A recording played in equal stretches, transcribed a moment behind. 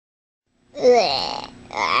Ow.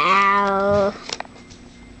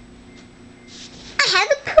 I have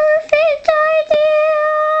the perfect idea.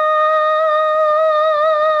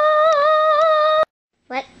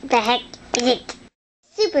 What the heck is it?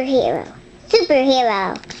 Superhero.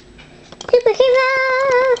 Superhero.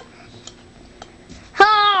 Superhero.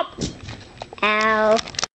 Hop. Ow.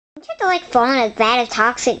 Don't you have to like fall in a vat of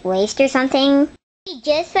toxic waste or something?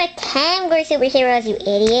 Just pretend we're superheroes, you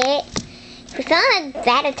idiot. If we fell in a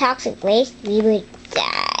vat of toxic waste, we would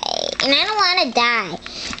die. And I don't want to die.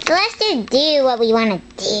 So let's just do what we want to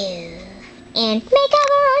do. And make up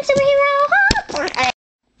our own superhero.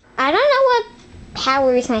 I don't know what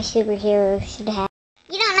powers my superhero should have.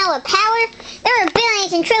 You don't know what power? There are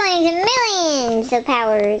billions and trillions and millions of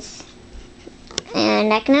powers.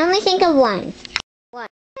 And I can only think of one.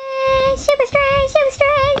 Super strength, yeah, super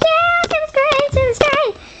strength.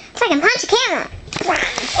 So I can punch a camera.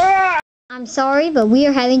 I'm sorry, but we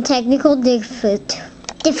are having technical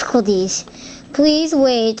difficulties. Please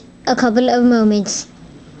wait a couple of moments.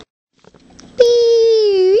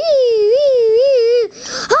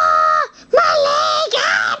 Ah, my leg!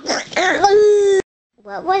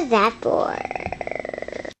 What was that for?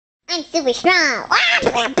 I'm super strong.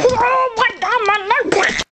 Oh my god, my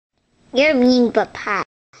leg! You're mean but pot.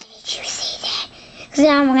 Why did you say that? Because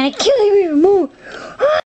now I'm gonna kill you even more.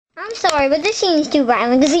 I'm sorry, but this scene is too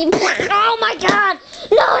violent to see. Oh my god!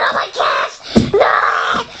 No, not my chest! No!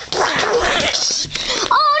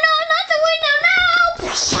 Oh no, not the window,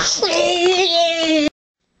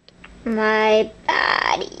 no! My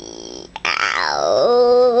body.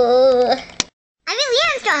 Ow. I really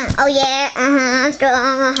am strong. Oh yeah, I'm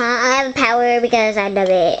strong, I have power because I love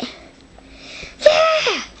it.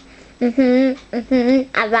 Yeah!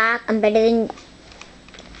 I rock, I'm better than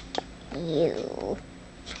you.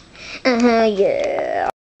 Yeah.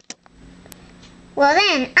 Well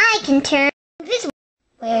then, I can turn this way.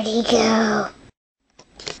 Where'd he go?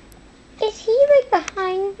 Is he like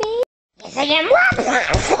behind me? Yes, I am.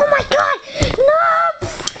 Oh my god! No!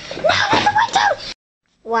 No, not the window!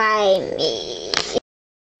 Why me?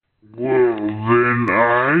 Well, then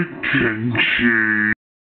I can change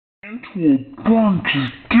into a bunch of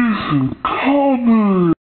different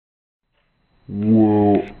colors.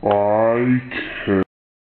 Well, I can.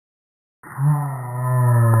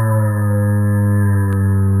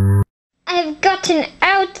 I've gotten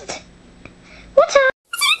out. What's up?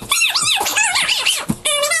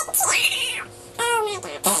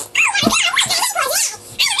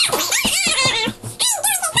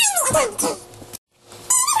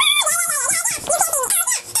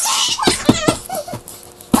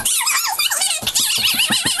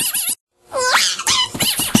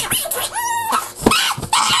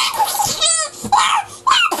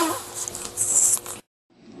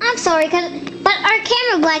 I'm sorry, but our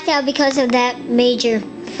camera blacked out because of that major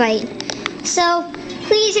fight. So,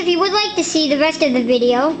 please, if you would like to see the rest of the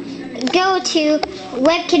video, go to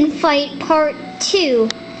Webkin Fight Part 2.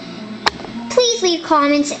 Please leave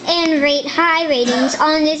comments and rate high ratings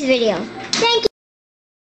on this video. Thank you.